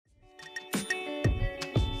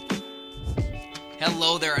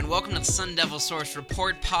Hello there, and welcome to the Sun Devil Source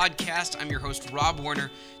Report podcast. I'm your host, Rob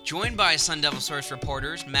Warner, joined by Sun Devil Source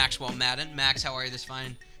reporters, Maxwell Madden. Max, how are you this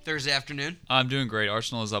fine Thursday afternoon? I'm doing great.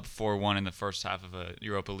 Arsenal is up 4-1 in the first half of a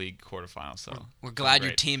Europa League quarterfinal, so we're glad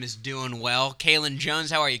your team is doing well. Kalen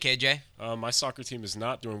Jones, how are you, KJ? My soccer team is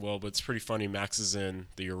not doing well, but it's pretty funny. Max is in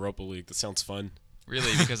the Europa League. That sounds fun.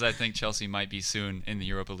 Really, because I think Chelsea might be soon in the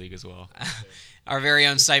Europa League as well. Our very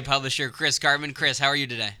own site publisher, Chris Cartman. Chris, how are you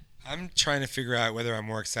today? I'm trying to figure out whether I'm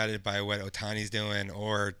more excited by what Ohtani's doing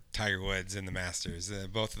or Tiger Woods in the Masters.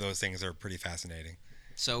 Both of those things are pretty fascinating.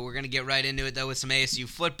 So we're going to get right into it, though, with some ASU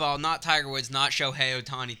football. Not Tiger Woods, not Shohei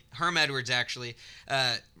Ohtani. Herm Edwards, actually,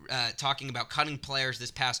 talking about cutting players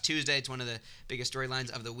this past Tuesday. It's one of the biggest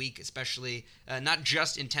storylines of the week, especially not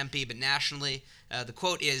just in Tempe, but nationally. The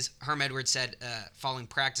quote is, Herm Edwards said, following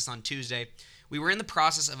practice on Tuesday, "We were in the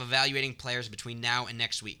process of evaluating players between now and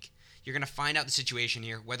next week. You're going to find out the situation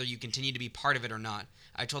here, whether you continue to be part of it or not.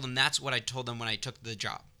 I told them that's what I told them when I took the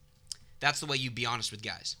job. That's the way you be honest with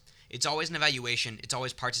guys. It's always an evaluation. It's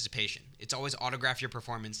always participation. It's always autograph your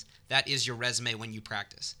performance. That is your resume when you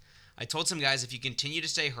practice. I told some guys if you continue to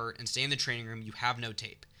stay hurt and stay in the training room, you have no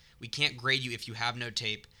tape. We can't grade you if you have no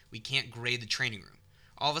tape. We can't grade the training room."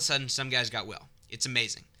 All of a sudden, some guys got well. It's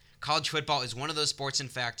amazing. College football is one of those sports, in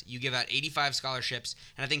fact, you give out 85 scholarships,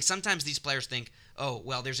 and I think sometimes these players think, oh,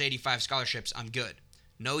 well, there's 85 scholarships, I'm good.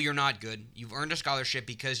 No, you're not good. You've earned a scholarship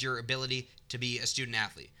because your ability to be a student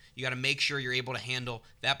athlete. You got to make sure you're able to handle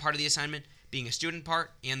that part of the assignment, being a student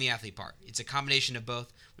part and the athlete part. It's a combination of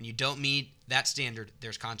both. When you don't meet that standard,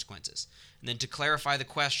 there's consequences. And then to clarify the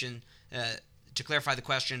question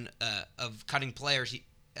of cutting players,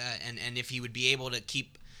 and if he would be able to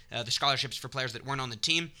keep the scholarships for players that weren't on the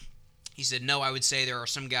team, he said, no, I would say there are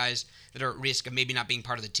some guys that are at risk of maybe not being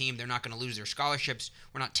part of the team. They're not going to lose their scholarships.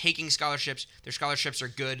 We're not taking scholarships. Their scholarships are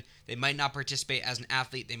good. They might not participate as an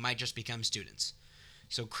athlete. They might just become students.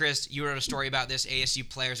 So, Chris, you wrote a story about this, ASU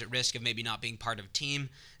players at risk of maybe not being part of a team.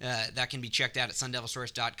 That can be checked out at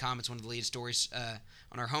sundevilsource.com. It's one of the lead stories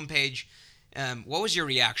on our homepage. What was your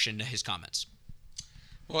reaction to his comments?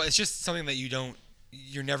 Well, it's just something that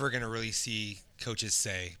you're never going to really see coaches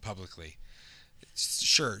say publicly.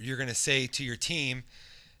 Sure, you're going to say to your team,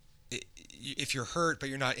 if you're hurt but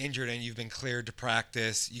you're not injured and you've been cleared to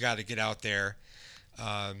practice, you got to get out there.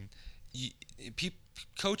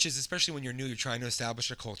 Coaches, especially when you're new, you're trying to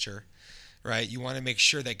establish a culture, right? You want to make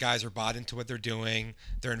sure that guys are bought into what they're doing,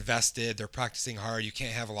 they're invested, they're practicing hard. You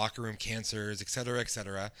can't have locker room cancers, et cetera, et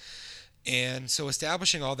cetera. And so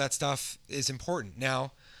establishing all that stuff is important.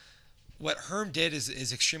 Now, what Herm did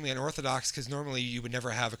is extremely unorthodox because normally you would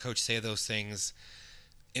never have a coach say those things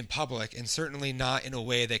in public, and certainly not in a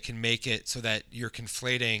way that can make it so that you're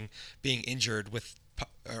conflating being injured with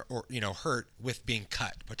or hurt with being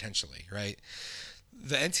cut potentially, right?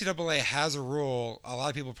 The NCAA has a rule. A lot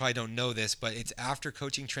of people probably don't know this, but it's after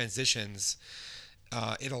coaching transitions,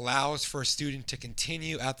 it allows for a student to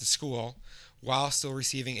continue at the school while still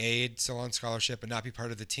receiving aid, still on scholarship, and not be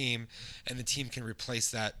part of the team, and the team can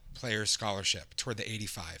replace that player's scholarship toward the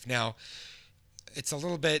 85. Now, it's a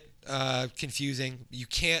little bit confusing. You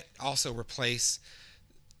can't also replace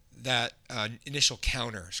that initial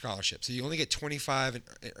counter scholarship. So you only get 25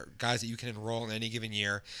 guys that you can enroll in any given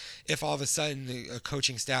year. If all of a sudden the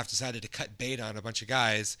coaching staff decided to cut bait on a bunch of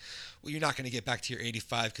guys, well, you're not going to get back to your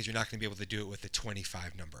 85 because you're not going to be able to do it with the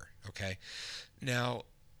 25 number, okay? Now,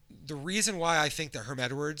 the reason why I think that Herm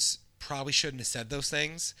Edwards probably shouldn't have said those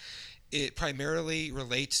things, it primarily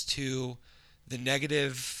relates to the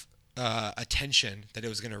negative attention that it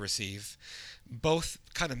was going to receive, both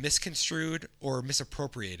kind of misconstrued or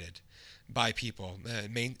misappropriated by people.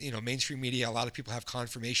 Mainstream media, a lot of people have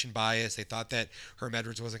confirmation bias. They thought that Herm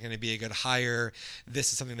Edwards wasn't going to be a good hire.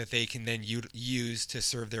 This is something that they can then use to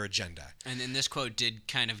serve their agenda. And then this quote did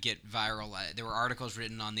kind of get viral. There were articles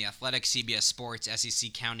written on The Athletic, CBS Sports,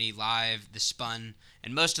 SEC County Live, The Spun,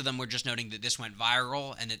 and most of them were just noting that this went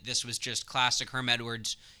viral and that this was just classic Herm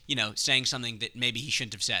Edwards, saying something that maybe he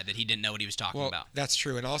shouldn't have said, that he didn't know what he was talking about. That's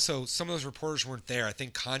true. And also, some of those reporters weren't there. I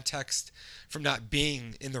think context from not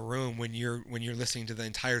being in the room when you're listening to the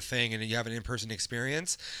entire thing and you have an in-person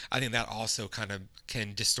experience, I think that also kind of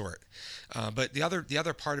can distort. But the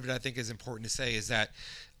other part of it I think is important to say is that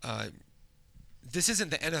this isn't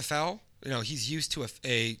the NFL. He's used to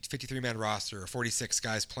a 53-man roster or 46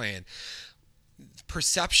 guys playing.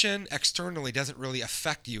 Perception externally doesn't really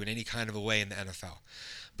affect you in any kind of a way in the NFL.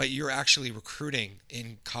 But you're actually recruiting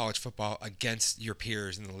in college football against your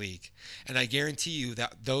peers in the league. And I guarantee you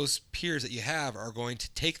that those peers that you have are going to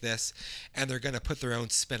take this and they're going to put their own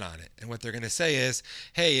spin on it. And what they're going to say is,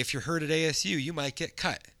 hey, if you're hurt at ASU, you might get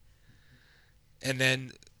cut. And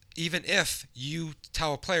then even if you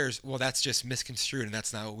tell players, well, that's just misconstrued and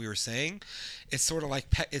that's not what we were saying, it's sort of like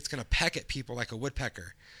it's going to peck at people like a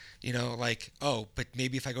woodpecker. Like, oh, but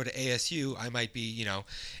maybe if I go to ASU, I might be,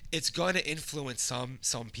 it's going to influence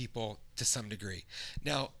some people to some degree.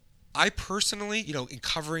 Now, I personally, in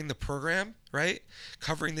covering the program, right,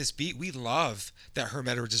 covering this beat, we love that Herm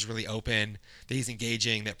Edwards is really open, that he's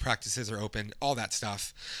engaging, that practices are open, all that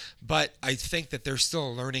stuff. But I think that there's still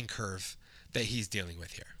a learning curve that he's dealing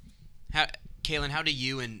with here. Kalen, how do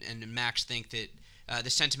you and Max think that the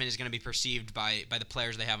sentiment is going to be perceived by the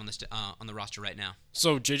players they have on the roster right now?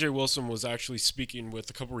 So J.J. Wilson was actually speaking with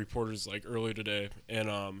a couple reporters like earlier today, and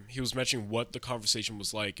he was mentioning what the conversation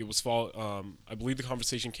was like. It was I believe the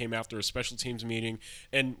conversation came after a special teams meeting,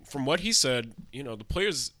 and from what he said, the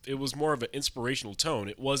players, it was more of an inspirational tone.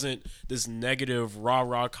 It wasn't this negative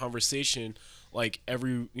rah-rah conversation like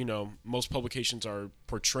most publications are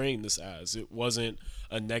portraying this as. It wasn't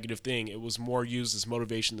a negative thing. It was more used as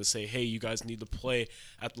motivation to say, hey, you guys need to play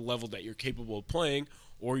at the level that you're capable of playing,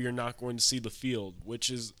 or you're not going to see the field, which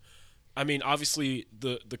is, obviously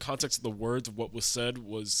the context of the words of what was said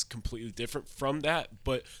was completely different from that,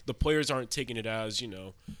 but the players aren't taking it as,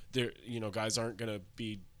 they're, guys aren't going to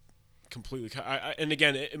be completely. And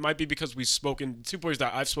again, it might be because we've spoken, two players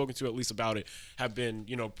that I've spoken to at least about it have been,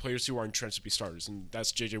 players who are entrenched to be starters, and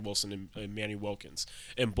that's J.J. Wilson and Manny Wilkins.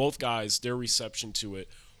 And both guys, their reception to it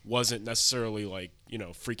wasn't necessarily like,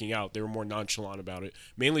 freaking out. They were more nonchalant about it,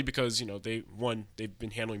 mainly because, they've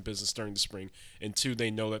been handling business during the spring, and two,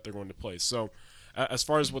 they know that they're going to play. So as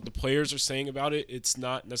far as what the players are saying about it, it's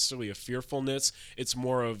not necessarily a fearfulness. It's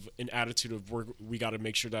more of an attitude of we got to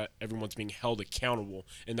make sure that everyone's being held accountable,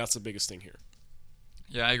 and that's the biggest thing here.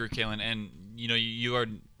 Yeah, I agree, Kalen. And, you are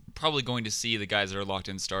probably going to see the guys that are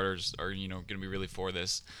locked-in starters are, going to be really for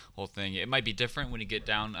this whole thing. It might be different when you get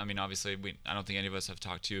down. Obviously, I don't think any of us have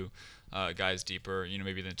talked to guys deeper,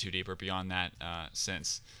 maybe than too deep or beyond that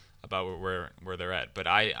since about where they're at. But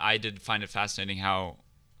I did find it fascinating how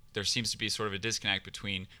there seems to be sort of a disconnect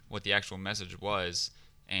between what the actual message was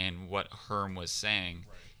and what Herm was saying.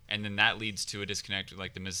 Right. And then that leads to a disconnect,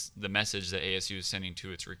 like the message that ASU is sending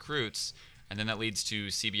to its recruits. And then that leads to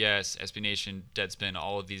CBS, SB Nation, Deadspin,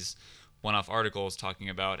 all of these one-off articles talking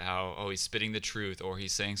about how, he's spitting the truth, or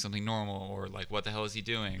he's saying something normal, or like, what the hell is he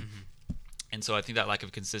doing? Mm-hmm. And so I think that lack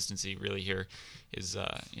of consistency really here is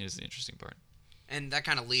the interesting part. And that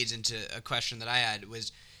kind of leads into a question that I had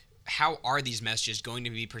was, how are these messages going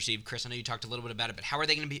to be perceived? Chris, I know you talked a little bit about it, but how are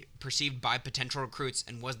they going to be perceived by potential recruits,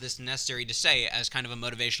 and was this necessary to say as kind of a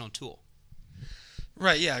motivational tool?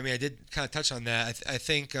 Right, yeah. I did kind of touch on that. I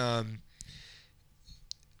think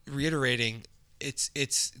reiterating,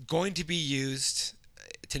 it's going to be used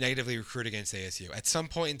to negatively recruit against ASU. At some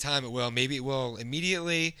point in time it will. Maybe it will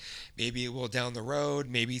immediately, maybe it will down the road,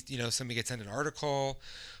 maybe somebody gets sent an article,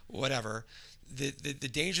 whatever. The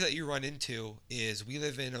danger that you run into is we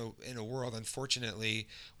live in a world, unfortunately,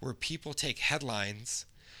 where people take headlines,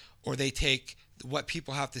 or they take what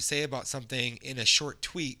people have to say about something in a short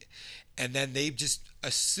tweet, and then they just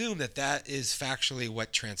assume that is factually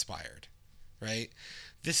what transpired, right?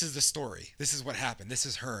 This is the story. This is what happened. This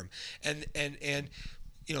is Herm. And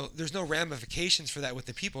there's no ramifications for that with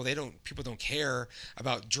the people. People don't care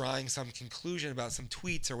about drawing some conclusion about some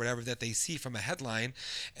tweets or whatever that they see from a headline,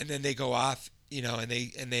 and then they go off, and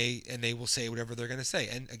they will say whatever they're going to say.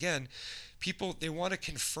 And again, people, they want to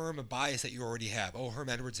confirm a bias that you already have. Oh, Herm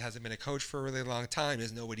Edwards hasn't been a coach for a really long time,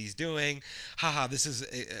 doesn't know what he's doing. Haha, this is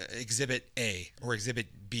exhibit A or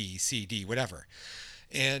exhibit B, C, D, whatever.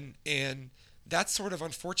 And that's sort of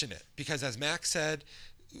unfortunate, because as Max said,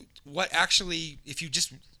 if you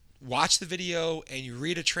just watch the video and you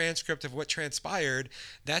read a transcript of what transpired,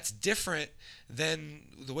 that's different than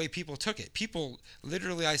the way people took it. People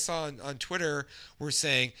literally, I saw on Twitter, were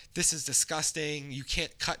saying, this is disgusting. You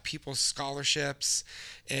can't cut people's scholarships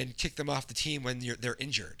and kick them off the team when they're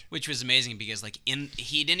injured. Which was amazing, because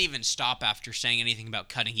he didn't even stop after saying anything about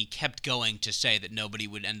cutting. He kept going to say that nobody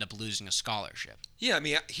would end up losing a scholarship. Yeah,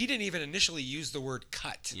 he didn't even initially use the word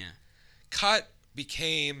cut. Yeah. Cut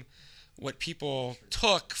became what people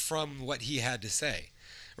took from what he had to say,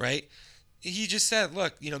 right? He just said,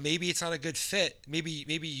 look, maybe it's not a good fit. Maybe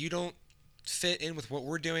you don't fit in with what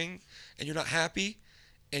we're doing, and you're not happy,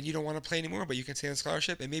 and you don't want to play anymore, but you can stay on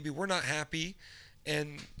scholarship. And maybe we're not happy,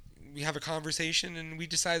 and we have a conversation, and we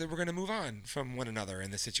decide that we're going to move on from one another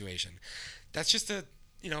in this situation. That's just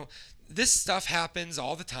this stuff happens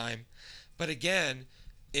all the time. But again,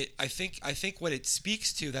 I think what it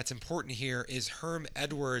speaks to that's important here is Herm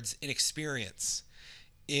Edwards' inexperience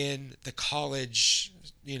in the college,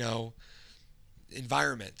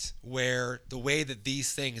 environment where the way that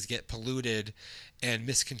these things get polluted and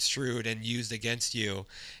misconstrued and used against you.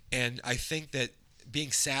 And I think that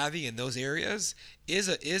being savvy in those areas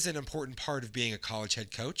is an important part of being a college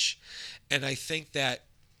head coach. And I think that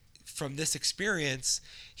from this experience,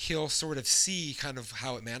 he'll sort of see kind of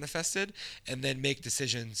how it manifested and then make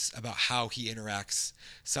decisions about how he interacts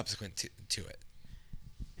subsequent to it.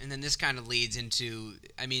 And then this kind of leads into,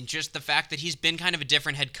 I mean, just the fact that he's been kind of a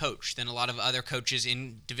different head coach than a lot of other coaches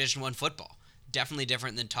in Division I football. Definitely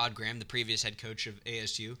different than Todd Graham, the previous head coach of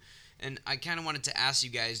ASU. And I kind of wanted to ask you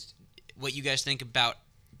guys what you guys think about.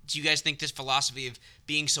 Do you guys think this philosophy of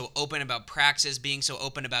being so open about practice, being so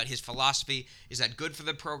open about his philosophy, is that good for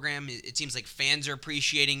the program? It seems like fans are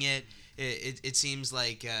appreciating it. It seems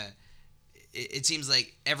like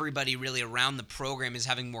everybody really around the program is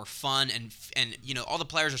having more fun, and you know, all the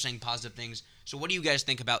players are saying positive things. So what do you guys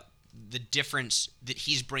think about the difference that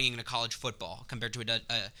he's bringing to college football compared to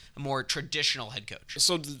a more traditional head coach?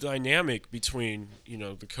 So the dynamic between, you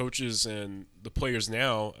know, the coaches and the players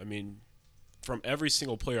now, I mean, from every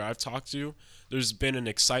single player I've talked to, there's been an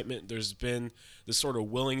excitement. There's been this sort of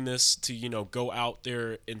willingness to, you know, go out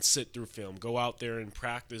there and sit through film, go out there and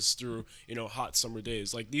practice through, you know, hot summer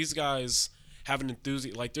days. Like, these guys have an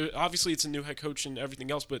enthusiasm. Like, obviously it's a new head coach and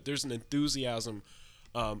everything else, but there's an enthusiasm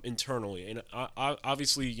internally. And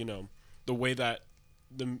obviously, you know, the way that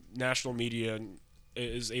the national media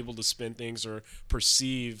is able to spin things or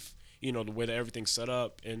perceive, you know, the way that everything's set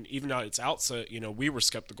up, and even at its outset, you know, we were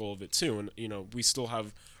skeptical of it too, and, you know, we still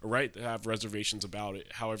have a right to have reservations about it,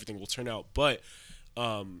 how everything will turn out. But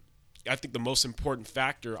I think the most important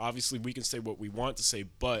factor, obviously we can say what we want to say,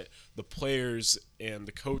 but the players and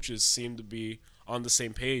the coaches seem to be on the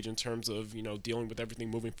same page in terms of, you know, dealing with everything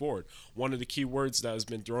moving forward. One of the key words that has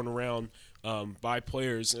been thrown around by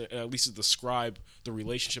players, at least to describe the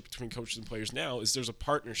relationship between coaches and players now, is there's a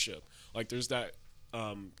partnership. Like, there's that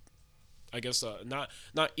I guess not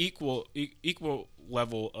equal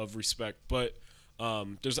level of respect, but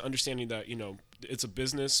there's an understanding that, you know, it's a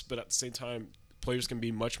business, but at the same time, players can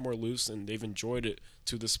be much more loose, and they've enjoyed it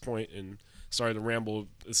to this point. And sorry to ramble,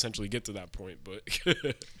 essentially get to that point, but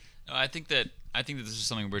No, I think that this is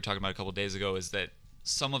something we were talking about a couple of days ago, is that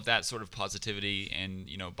some of that sort of positivity and,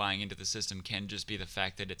 you know, buying into the system can just be the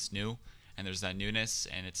fact that it's new. And there's that newness,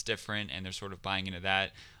 and it's different, and they're sort of buying into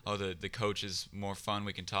that. Oh, the coach is more fun.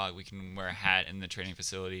 We can talk. We can wear a hat in the training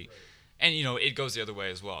facility. Right. And, you know, it goes the other way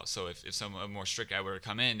as well. So if a more strict guy were to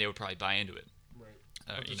come in, they would probably buy into it. Right.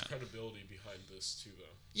 But there's credibility behind this, too, though.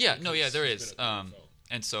 Yeah, no, yeah, there is.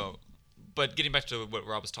 And so, but getting back to what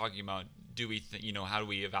Rob was talking about, you know, how do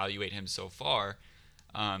we evaluate him so far?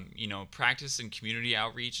 You know, practice and community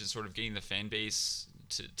outreach is sort of getting the fan base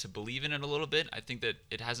to believe in it a little bit. I think that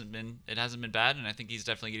it hasn't been bad, and I think he's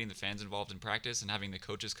definitely getting the fans involved in practice and having the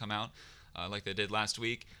coaches come out like they did last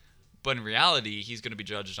week. But in reality, he's going to be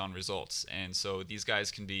judged on results, and so these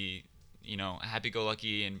guys can be, you know,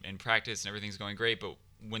 happy-go-lucky in practice and everything's going great, but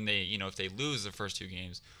when they, you know, if they lose the first two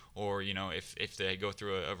games, or, you know, if they go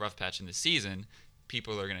through a rough patch in the season,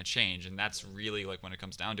 people are going to change, and that's really, like, when it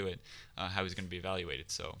comes down to it, how he's going to be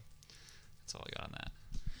evaluated. So that's all I got on that.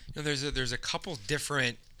 You know, there's a couple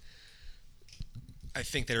different, I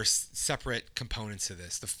think, that are separate components to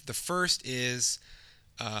this. The first is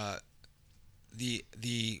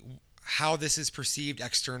the how this is perceived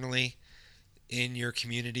externally in your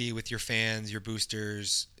community with your fans, your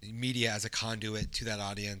boosters, media as a conduit to that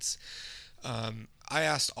audience. I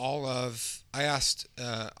asked on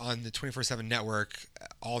the 24/7 network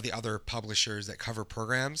all the other publishers that cover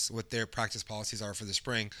programs what their practice policies are for the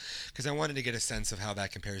spring, because I wanted to get a sense of how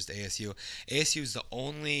that compares to ASU. ASU is the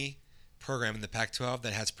only program in the Pac-12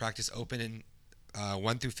 that has practice open in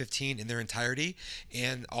 1 through 15 in their entirety,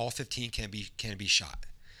 and all 15 can be shot,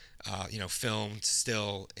 you know, filmed,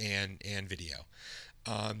 still, and video.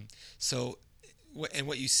 So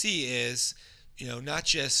what you see is, you know, not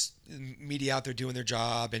just media out there doing their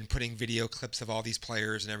job and putting video clips of all these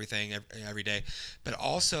players and everything every day, but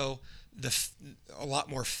also a lot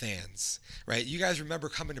more fans, right? You guys remember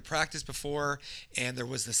coming to practice before, and there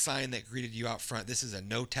was the sign that greeted you out front. This is a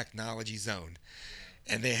no technology zone.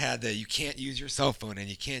 And they had you can't use your cell phone, and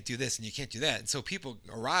you can't do this, and you can't do that. And so people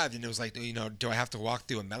arrived, and it was like, you know, do I have to walk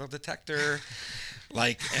through a metal detector?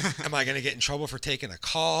 Like, am I going to get in trouble for taking a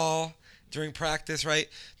call during practice, right?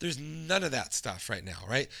 There's none of that stuff right now,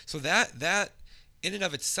 right? So that in and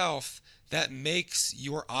of itself, that makes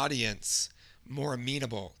your audience more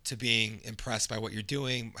amenable to being impressed by what you're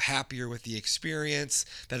doing, happier with the experience.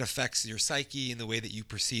 That affects your psyche and the way that you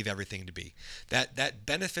perceive everything to be. That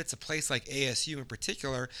benefits a place like ASU in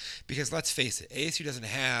particular, because let's face it, ASU doesn't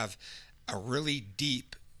have a really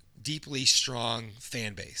deeply strong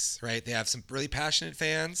fan base, right? They have some really passionate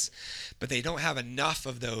fans, but they don't have enough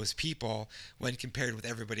of those people when compared with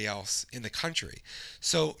everybody else in the country.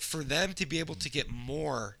 So for them to be able to get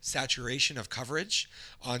more saturation of coverage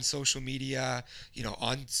on social media,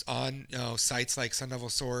 on sites like Sun Devil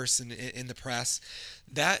Source and in the press,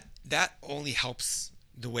 that only helps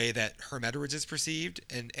the way that Herm Edwards is perceived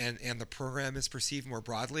and the program is perceived more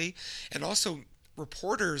broadly, and also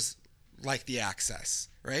reporters like the access,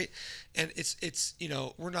 right? And it's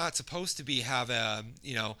we're not supposed to have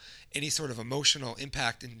any sort of emotional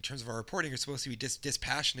impact in terms of our reporting. You're supposed to be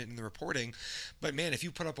dispassionate in the reporting. But man, if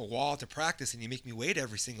you put up a wall to practice and you make me wait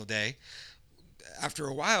every single day, after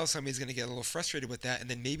a while somebody's going to get a little frustrated with that, and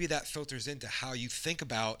then maybe that filters into how you think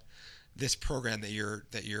about this program that you're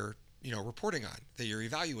reporting on, that you're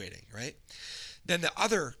evaluating, right? Then the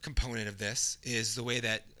other component of this is the way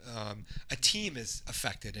that a team is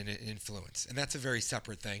affected and influenced, and that's a very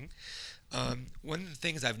separate thing. One of the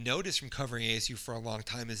things I've noticed from covering ASU for a long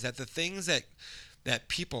time is that the things that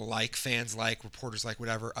people like, fans like, reporters like,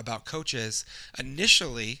 whatever, about coaches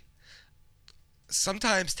initially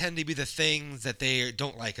sometimes tend to be the things that they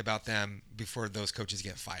don't like about them before those coaches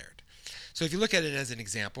get fired. So if you look at it as an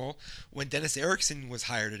example, when Dennis Erickson was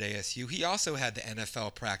hired at ASU, he also had the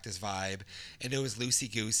NFL practice vibe, and it was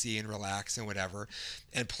loosey-goosey and relaxed and whatever,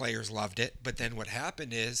 and players loved it. But then what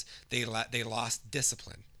happened is they lost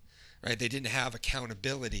discipline, right? They didn't have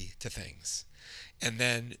accountability to things. And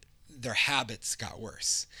then their habits got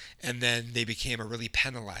worse, and then they became a really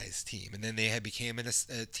penalized team, and then they became a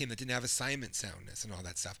team that didn't have assignment soundness and all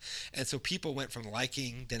that stuff. And so people went from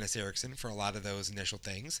liking Dennis Erickson for a lot of those initial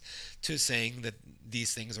things to saying that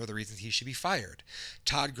these things are the reasons he should be fired.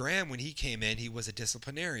 Todd Graham, when he came in, he was a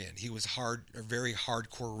disciplinarian. He was a very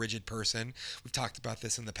hardcore, rigid person. We've talked about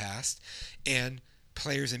this in the past, and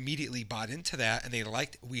players immediately bought into that, and they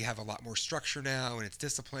liked, we have a lot more structure now, and it's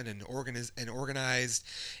disciplined and organized,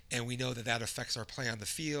 and we know that affects our play on the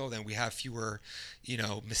field, and we have fewer,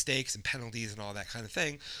 mistakes and penalties and all that kind of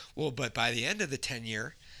thing. Well, but by the end of the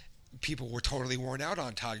tenure, people were totally worn out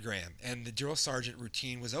on Todd Graham, and the drill sergeant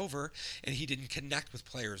routine was over, and he didn't connect with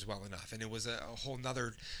players well enough, and it was a whole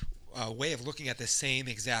nother way of looking at the same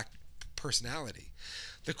exact personality.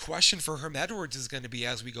 The question for Herm Edwards is going to be,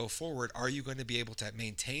 as we go forward, are you going to be able to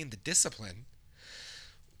maintain the discipline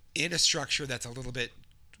in a structure that's a little bit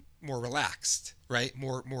more relaxed, right?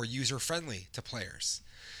 More user-friendly to players?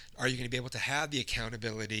 Are you going to be able to have the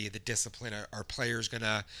accountability, the discipline? Are players going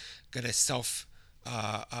to self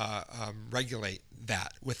regulate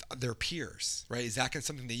that with their peers, right? Is that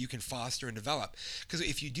something that you can foster and develop? Because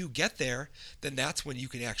if you do get there, then that's when you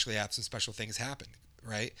can actually have some special things happen,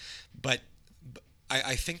 right? But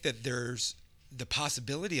I think that there's the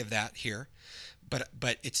possibility of that here, but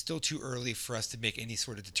it's still too early for us to make any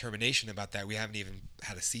sort of determination about that. We haven't even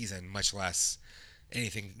had a season, much less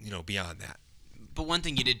anything beyond that. But one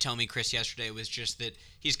thing you did tell me, Chris, yesterday was just that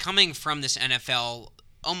he's coming from this NFL,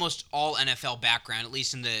 almost all NFL background, at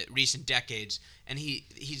least in the recent decades, and he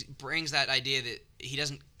brings that idea that he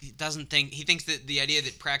thinks that the idea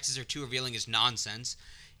that practices are too revealing is nonsense.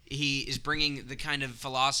 He is bringing the kind of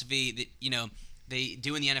philosophy that they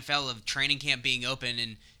do in the NFL of training camp being open,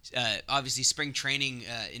 and obviously spring training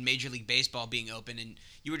in Major League Baseball being open. And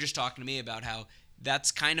you were just talking to me about how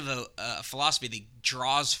that's kind of a philosophy that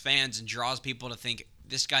draws fans and draws people to think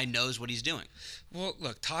this guy knows what he's doing. Well,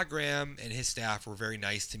 look, Todd Graham and his staff were very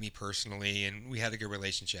nice to me personally, and we had a good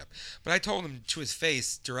relationship. But I told him to his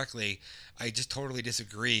face directly, I just totally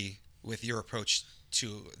disagree with your approach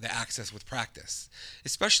to the access with practice,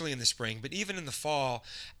 especially in the spring, but even in the fall,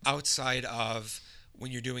 outside of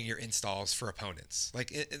when you're doing your installs for opponents. Like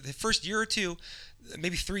the first year or two,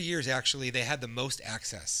 maybe 3 years actually, they had the most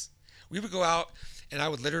access. We would go out and I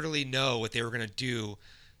would literally know what they were going to do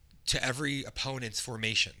to every opponent's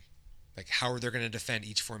formation. Like how they're going to defend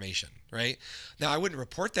each formation, right? Now I wouldn't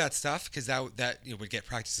report that stuff because that would get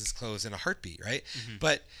practices closed in a heartbeat, right? Mm-hmm.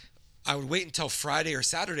 But I would wait until Friday or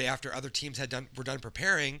Saturday after other teams were done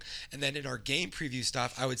preparing, and then in our game preview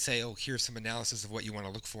stuff, I would say, "Oh, here's some analysis of what you want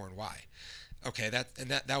to look for and why." Okay,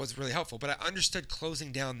 that was really helpful. But I understood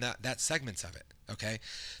closing down that segments of it. Okay,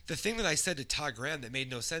 the thing that I said to Todd Graham that made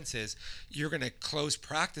no sense is you're going to close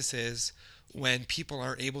practices when people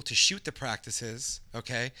aren't able to shoot the practices.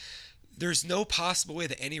 Okay, there's no possible way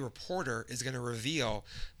that any reporter is going to reveal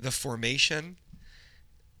the formation,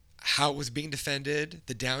 how it was being defended,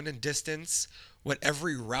 the down and distance, what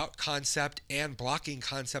every route concept and blocking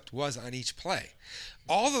concept was on each play.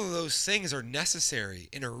 All of those things are necessary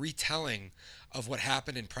in a retelling of what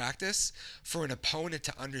happened in practice for an opponent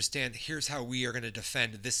to understand, here's how we are going to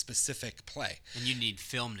defend this specific play. And you need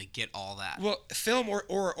film to get all that. Well, film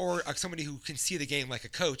or somebody who can see the game like a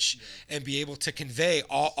coach and be able to convey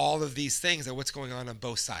all of these things and what's going on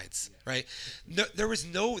both sides, right? No, there was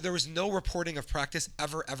no reporting of practice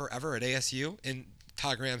ever at ASU in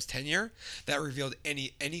Todd Graham's tenure that revealed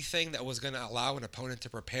anything that was going to allow an opponent to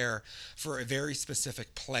prepare for a very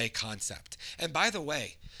specific play concept. And by the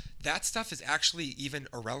way, that stuff is actually even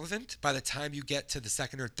irrelevant by the time you get to the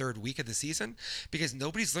second or third week of the season, because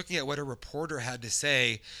nobody's looking at what a reporter had to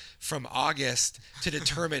say from August to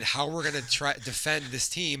determine how we're going to try defend this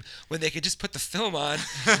team when they could just put the film on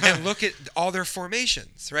and look at all their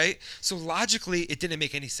formations, right? So logically, it didn't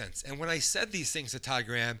make any sense. And when I said these things to Todd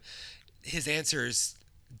Graham, his answers,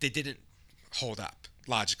 they didn't hold up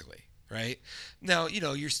logically, right? Now,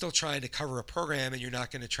 you're still trying to cover a program and you're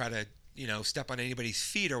not going to try to, step on anybody's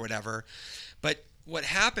feet or whatever. But what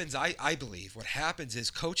happens, I believe, what happens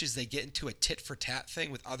is coaches, they get into a tit for tat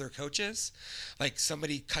thing with other coaches. Like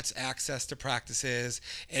somebody cuts access to practices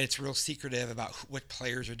and it's real secretive about what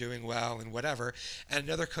players are doing well and whatever. And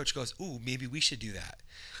another coach goes, ooh, maybe we should do that.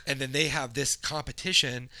 And then they have this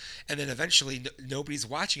competition, and then eventually nobody's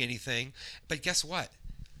watching anything. But guess what?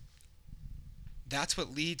 That's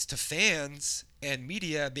what leads to fans and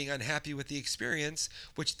media being unhappy with the experience,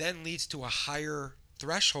 which then leads to a higher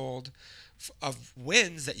threshold of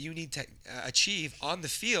wins that you need to achieve on the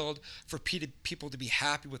field for people to be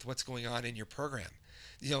happy with what's going on in your program.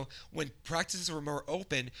 When practices were more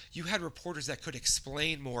open, you had reporters that could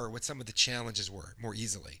explain more what some of the challenges were more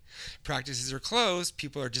easily. Practices are closed,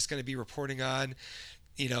 people are just going to be reporting on,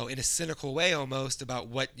 in a cynical way almost about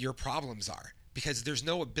what your problems are, because there's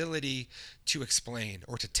no ability to explain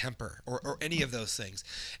or to temper or any of those things.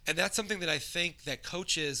 And that's something that I think that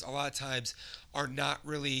coaches a lot of times are not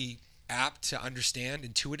really apt to understand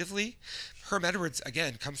intuitively. Herm Edwards,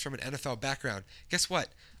 again, comes from an NFL background. Guess what?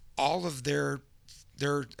 All of their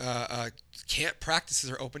camp practices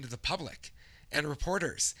are open to the public and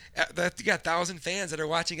reporters. You got 1,000 fans that are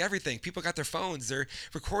watching everything. People got their phones, they're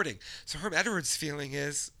recording. So Herm Edwards' feeling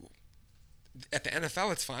is, at the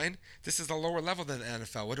NFL, it's fine. This is a lower level than the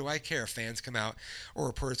NFL. What do I care if fans come out or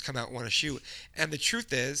reporters come out and want to shoot? And the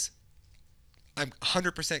truth is, I'm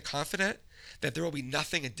 100% confident that there will be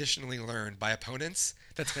nothing additionally learned by opponents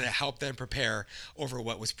that's going to help them prepare over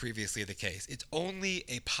what was previously the case. It's only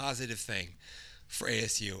a positive thing for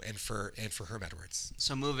ASU and for Herm Edwards.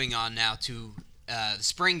 So moving on now to the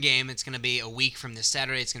spring game. It's going to be a week from this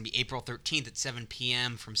Saturday. It's going to be April 13th at 7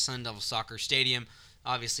 p.m. from Sun Devil Soccer Stadium.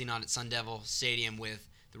 Obviously not at Sun Devil Stadium with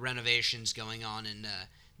the renovations going on and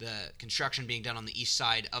the construction being done on the east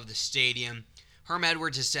side of the stadium. Herm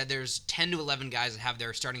Edwards has said there's 10 to 11 guys that have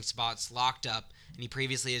their starting spots locked up, and he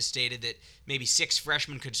previously has stated that maybe 6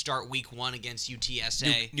 freshmen could start week 1 against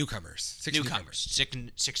UTSA. Newcomers. Six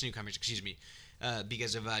newcomers, excuse me,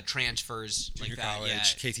 because of transfers. Junior like that. college,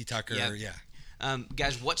 Yeah. Casey Tucker, yeah.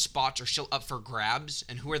 Guys, what spots are still up for grabs,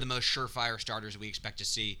 and who are the most surefire starters we expect to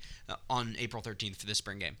see on April 13th for this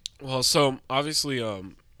spring game? Well, so obviously,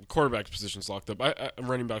 quarterback position's locked up.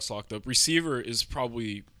 Running back's locked up. Receiver is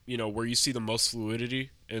probably where you see the most fluidity,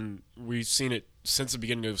 and we've seen it since the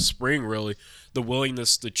beginning of spring. Really, the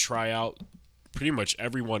willingness to try out pretty much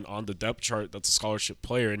everyone on the depth chart that's a scholarship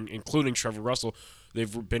player, and including Trevor Russell.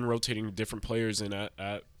 They've been rotating different players in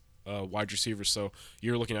at wide receivers, so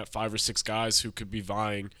you're looking at 5 or 6 guys who could be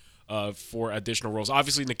vying for additional roles.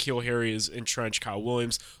 Obviously, N'Keal Harry is entrenched. Kyle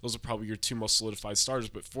Williams, those are probably your 2 most solidified starters.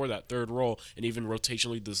 But for that third role, and even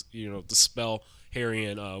rotationally, dispel Harry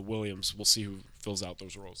and Williams, we'll see who fills out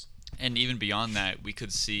those roles. And even beyond that, we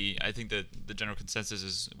could see. I think that the general consensus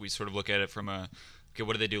is we sort of look at it from a. Okay,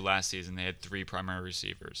 what did they do last season? They had 3 primary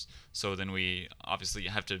receivers. So then we obviously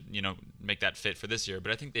have to, make that fit for this year.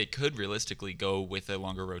 But I think they could realistically go with a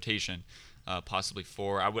longer rotation, possibly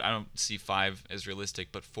 4. I don't see 5 as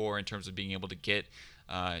realistic, but 4 in terms of being able to get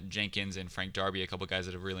Jenkins and Frank Darby, a couple guys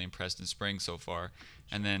that have really impressed in spring so far.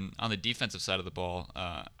 And then on the defensive side of the ball,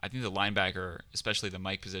 I think the linebacker, especially the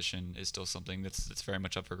Mike position, is still something that's very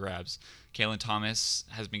much up for grabs. Kalen Thomas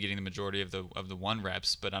has been getting the majority of the 1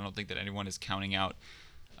 reps, but I don't think that anyone is counting out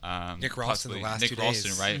Nick Ralston the last 2 days. Nick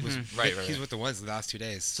Ralston, right? Mm-hmm. Right. He's with the ones the last 2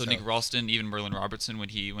 days. So Nick Ralston, even Merlin Robertson when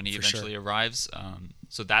he eventually arrives.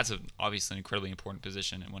 So that's obviously an incredibly important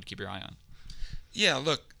position and one to keep your eye on. Yeah,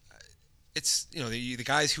 look, it's the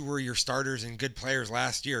guys who were your starters and good players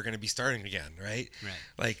last year are going to be starting again, right? Right.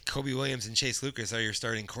 Like Kobe Williams and Chase Lucas are your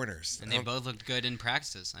starting corners, and they both looked good in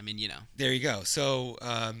practices. I mean, There you go. So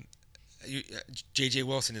J.J.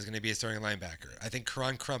 Wilson is going to be a starting linebacker. I think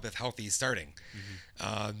Karan Crump, if healthy, is starting.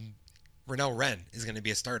 Mm-hmm. Rennell Wren is going to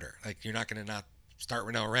be a starter. Like, you're not going to not start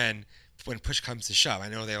Rennell Wren when push comes to shove. I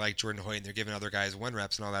know they like Jordan Hoyt and they're giving other guys 1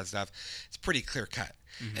 reps and all that stuff. It's pretty clear cut.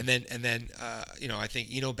 And then I think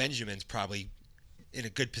Eno Benjamin's probably in a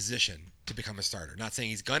good position to become a starter. Not saying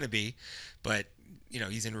he's going to be, but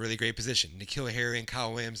he's in a really great position. N'Keal Harry and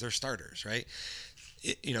Kyle Williams, they're starters, right?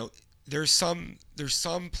 There's some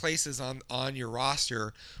places on your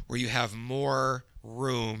roster where you have more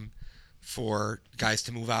room for guys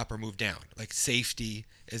to move up or move down. Like safety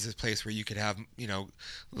is a place where you could have, a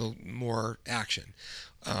little more action.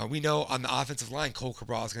 We know on the offensive line, Cole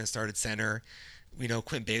Cabral is going to start at center. We know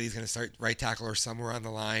Quinn Bailey's going to start right tackle or somewhere on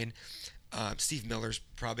the line. Steve Miller's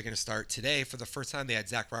probably going to start today. For the first time, they had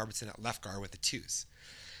Zach Robertson at left guard with the 2s.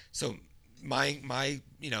 So my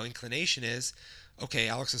inclination is, okay,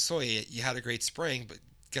 Alex Osoye, you had a great spring, but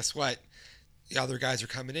guess what? The other guys are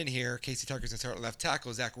coming in here. Casey Tucker's going to start at left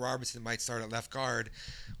tackle. Zach Robertson might start at left guard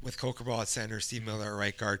with Cole Cabral at center, Steve Miller at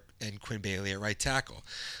right guard, and Quinn Bailey at right tackle.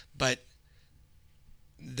 But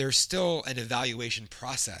there's still an evaluation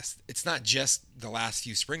process. It's not just the last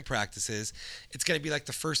few spring practices. It's going to be like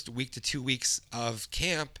the first week to 2 weeks of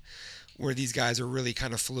camp where these guys are really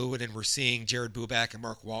kind of fluid, and we're seeing Jared Buback and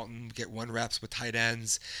Mark Walton get 1 reps with tight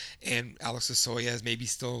ends, and Alex Osoye is maybe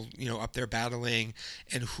still, up there battling,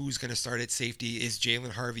 and who's going to start at safety? Is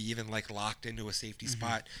Jalen Harvey even locked into a safety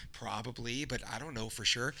spot? Probably, but I don't know for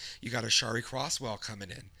sure. You got a Shari Crosswell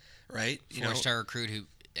coming in, right? 4-star recruit who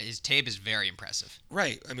his tape is very impressive.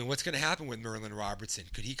 Right. I mean, what's going to happen with Merlin Robertson?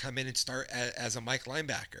 Could he come in and start as a Mike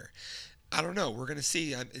linebacker? I don't know. We're going to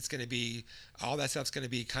see. It's going to be all that stuff's going to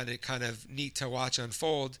be kind of neat to watch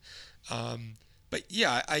unfold. But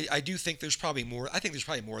yeah, I do think there's probably more. I think there's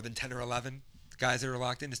probably more than 10 or 11 guys that are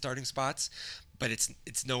locked into starting spots, but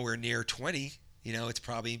it's nowhere near 20. It's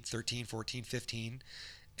probably 13, 14, 15,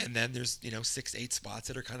 and then there's 6, 8 spots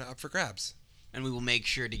that are kind of up for grabs. And we will make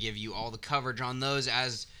sure to give you all the coverage on those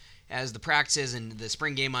as the practices and the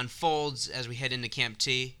spring game unfolds as we head into Camp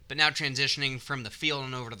T. But now transitioning from the field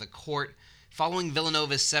and over to the court. Following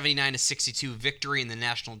Villanova's 79-62 victory in the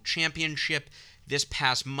national championship this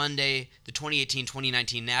past Monday, the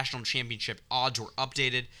 2018-2019 national championship odds were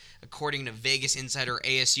updated. According to Vegas Insider,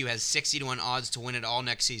 ASU has 60-1 odds to win it all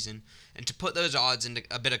next season. And to put those odds into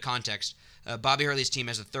a bit of context, Bobby Hurley's team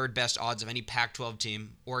has the 3rd best odds of any Pac-12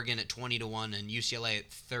 team. Oregon at 20-1 and UCLA at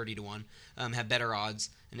 30-1 have better odds.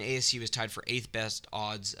 And ASU is tied for 8th best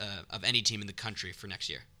odds of any team in the country for next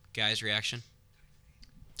year. Guys, reaction?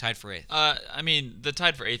 Tied for 8th. I mean, the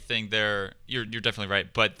tied for 8th thing there, you're definitely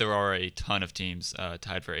right, but there are a ton of teams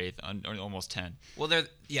tied for 8th, or almost 10. Well, they're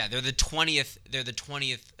the 20th. They're the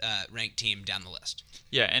 20th ranked team down the list.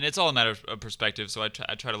 Yeah, and it's all a matter of perspective. So I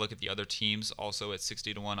try to look at the other teams also at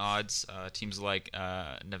 60-1 odds. Teams like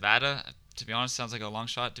Nevada, to be honest, sounds like a long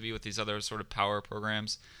shot to be with these other sort of power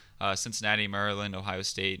programs. Cincinnati, Maryland, Ohio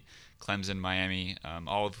State, Clemson, Miami,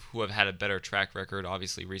 all of who have had a better track record,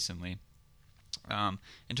 obviously, recently.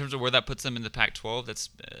 In terms of where that puts them in the Pac-12, that's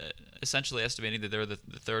essentially estimating that they're the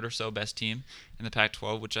 3rd or so best team in the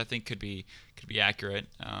Pac-12, which I think could be accurate.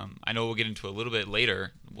 I know we'll get into a little bit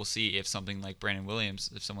later. We'll see if someone like Brandon Williams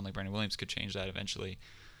could change that eventually.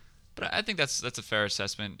 But I think that's a fair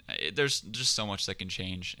assessment. There's just so much that can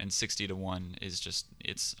change, and 60-1 is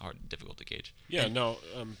it's difficult to gauge. Yeah, no.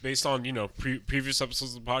 Based on previous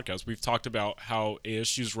episodes of the podcast, we've talked about how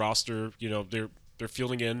ASU's roster, they're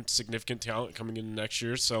fielding in significant talent coming into next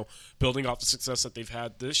year. So building off the success that they've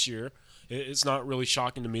had this year, it's not really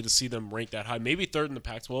shocking to me to see them rank that high. Maybe 3rd in the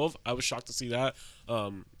Pac-12. I was shocked to see that.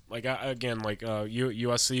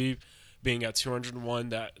 USC being at 201,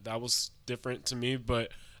 that was different to me.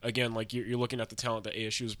 But again, you're looking at the talent that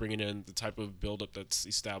ASU is bringing in, the type of buildup that's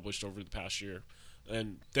established over the past year.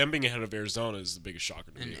 And them being ahead of Arizona is the biggest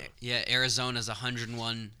shocker to me. Yeah, Arizona's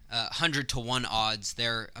 100-1 odds.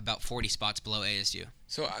 They're about 40 spots below ASU.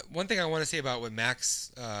 So one thing I want to say about what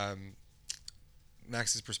Max's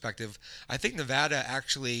perspective, I think Nevada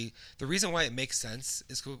actually, the reason why it makes sense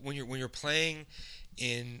is when you're playing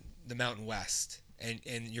in the Mountain West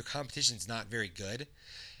and your competition's not very good,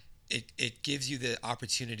 it gives you the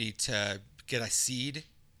opportunity to get a seed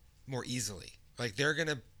more easily. Like they'll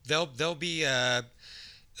be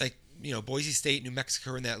Boise State, New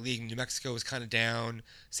Mexico are in that league. New Mexico is kind of down.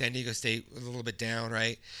 San Diego State a little bit down,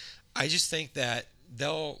 right? I just think that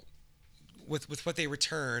they'll, with what they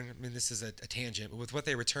return, I mean, this is a tangent, but with what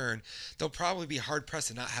they return, they'll probably be hard-pressed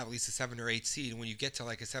to not have at least a 7 or 8 seed. And when you get to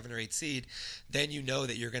a 7 or 8 seed, then you know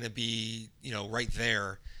that you're going to be, right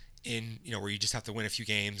there in, where you just have to win a few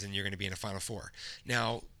games and you're going to be in a Final Four.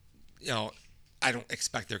 Now, I don't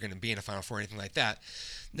expect they're going to be in a Final Four or anything like that.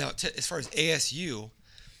 Now, as far as ASU,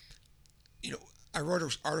 you know, I wrote an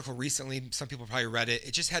article recently. Some people probably read it.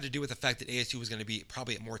 It just had to do with the fact that ASU was going to be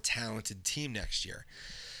probably a more talented team next year.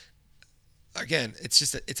 Again,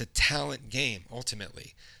 it's a talent game.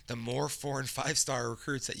 Ultimately, the more 4 and 5 star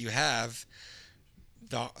recruits that you have,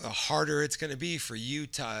 the harder it's going to be for you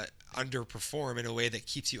to underperform in a way that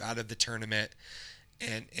keeps you out of the tournament.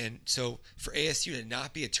 And so for ASU to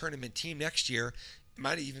not be a tournament team next year, it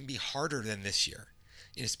might even be harder than this year.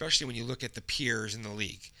 And especially when you look at the peers in the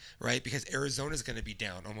league, right? Because Arizona is going to be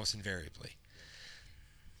down almost invariably.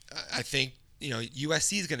 I think,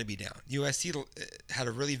 USC is going to be down. USC had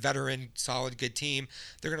a really veteran, solid, good team.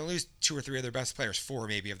 They're going to lose 2 or 3 of their best players, 4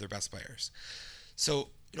 maybe of their best players. So,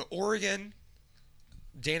 Oregon,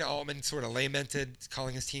 Dana Altman sort of lamented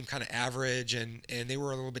calling his team kind of average, and they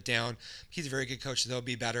were a little bit down. He's a very good coach, so they'll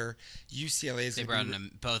be better. UCLA is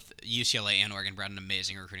both UCLA and Oregon brought in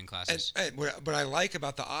amazing recruiting classes. And what I like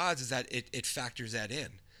about the odds is that it factors that in.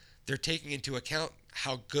 They're taking into account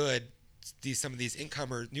how good some of these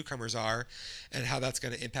newcomers are, and how that's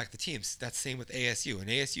going to impact the teams. That's the same with ASU. And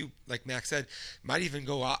ASU, like Max said, might even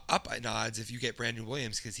go up in odds if you get Brandon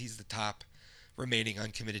Williams, because he's the top remaining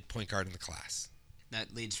uncommitted point guard in the class.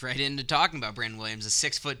 That leads right into talking about Brandon Williams, a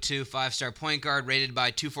 6'2", 5-star point guard rated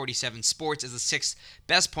by 247 Sports as the 6th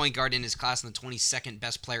best point guard in his class and the 22nd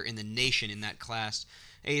best player in the nation in that class.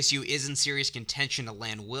 ASU is in serious contention to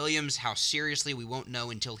land Williams. How seriously, we won't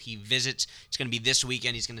know until he visits. It's going to be this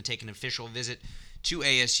weekend. He's going to take an official visit to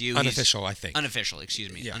ASU. Unofficial, I think. Unofficial,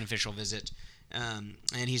 excuse me. Yeah. Unofficial visit. And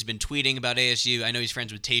he's been tweeting about ASU. I know he's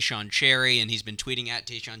friends with Tayshaun Cherry, and he's been tweeting at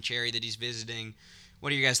Tayshaun Cherry that he's visiting.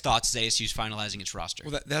 What are your guys' thoughts as ASU's finalizing its roster?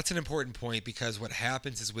 Well, that's an important point, because what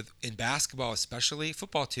happens is in basketball especially,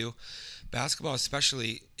 football too, basketball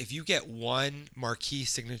especially, if you get one marquee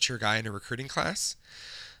signature guy in a recruiting class,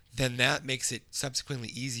 then that makes it subsequently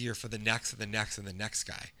easier for the next and the next and the next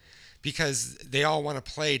guy, because they all want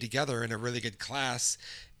to play together in a really good class.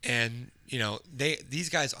 And these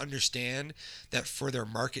guys understand that for their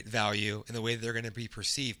market value and the way they're going to be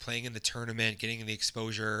perceived, playing in the tournament, getting the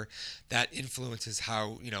exposure, that influences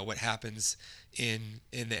how what happens in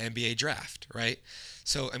the NBA draft, right?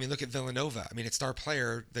 So look at Villanova. Its star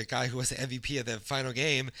player, the guy who was the MVP of the final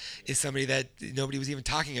game, is somebody that nobody was even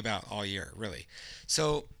talking about all year, really.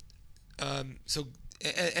 So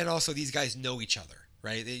and also these guys know each other,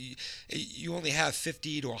 right? You only have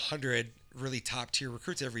 50 to 100 really top tier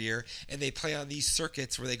recruits every year, and they play on these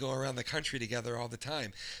circuits where they go around the country together all the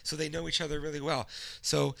time, so they know each other really well.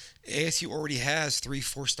 So ASU already has 3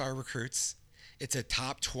 4-star recruits. It's a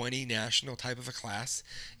top 20 national type of a class.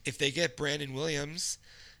 If they get Brandon Williams,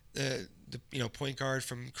 the point guard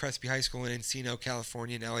from Crespi High School in Encino,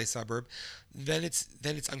 California, an LA suburb, then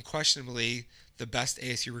it's unquestionably the best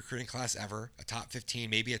ASU recruiting class ever, a top 15,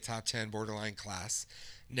 maybe a top 10 borderline class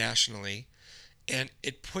nationally. And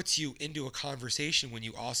it puts you into a conversation when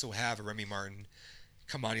you also have a Remy Martin,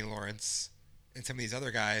 Kamani Lawrence, and some of these other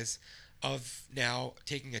guys, of now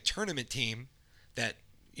taking a tournament team that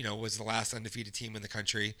was the last undefeated team in the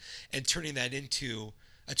country and turning that into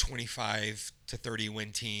a 25 to 30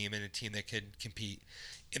 win team and a team that could compete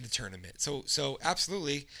in the tournament. So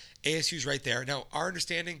absolutely, ASU's right there. Now, our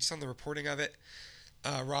understanding, just on the reporting of it,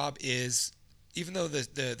 Rob, is even though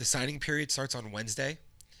the signing period starts on Wednesday,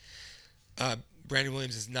 Brandon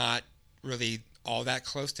Williams is not really all that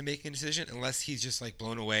close to making a decision unless he's just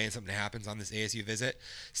blown away and something happens on this ASU visit.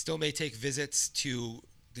 Still may take visits to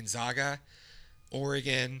Gonzaga,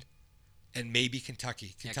 Oregon, and maybe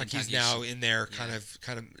Kentucky. Kentucky's now in there kind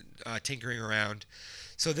of tinkering around.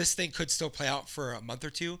 So this thing could still play out for a month or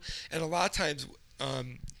two. And a lot of times,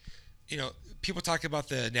 people talk about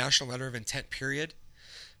the national letter of intent period,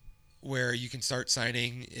 where you can start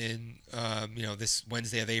signing in, this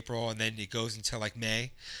Wednesday of April, and then it goes until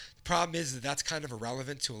May. The problem is that that's kind of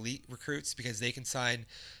irrelevant to elite recruits, because they can sign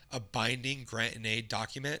a binding grant and aid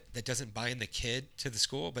document that doesn't bind the kid to the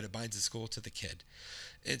school, but it binds the school to the kid.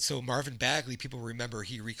 And so Marvin Bagley, people remember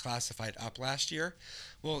he reclassified up last year.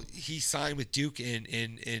 Well, he signed with Duke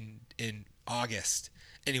in August,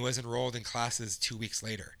 and he was enrolled in classes 2 weeks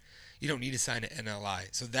later. You don't need to sign an NLI.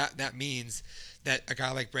 So that means that a guy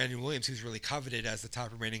like Brandon Williams, who's really coveted as the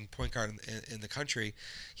top remaining point guard in the country,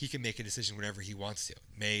 he can make a decision whenever he wants to.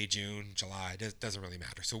 May, June, July, doesn't really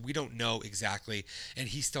matter. So we don't know exactly, and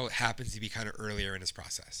he still happens to be kind of earlier in his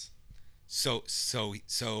process. So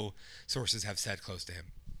sources have said close to him.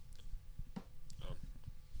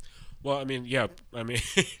 Well,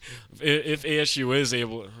 if ASU is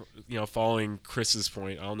able, following Chris's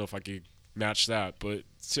point, I don't know if I could match that, but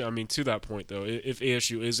to that point though, if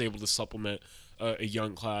ASU is able to supplement a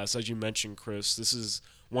young class, as you mentioned, Chris, this is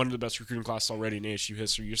one of the best recruiting classes already in ASU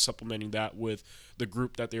history. You're supplementing that with the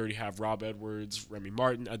group that they already have, Rob Edwards, Remy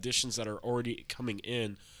Martin, additions that are already coming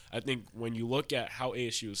in. I think when you look at how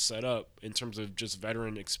ASU is set up in terms of just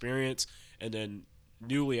veteran experience and then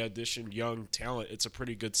newly auditioned young talent, it's a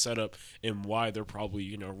pretty good setup and why they're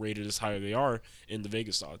probably, rated as high as they are in the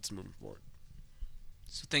Vegas odds moving forward.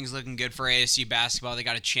 So things looking good for ASU basketball. They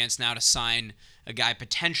got a chance now to sign a guy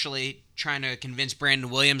potentially trying to convince Brandon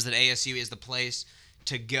Williams that ASU is the place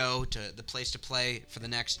to go, to the place to play for the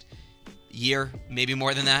next year, maybe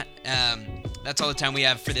more than that. That's all the time we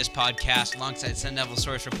have for this podcast. Alongside Sun Devil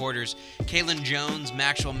Source reporters Caitlin Jones,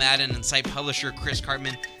 Maxwell Madden, and site publisher Chris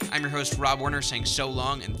Cartman, I'm your host Rob Werner saying so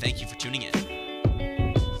long and thank you for tuning in.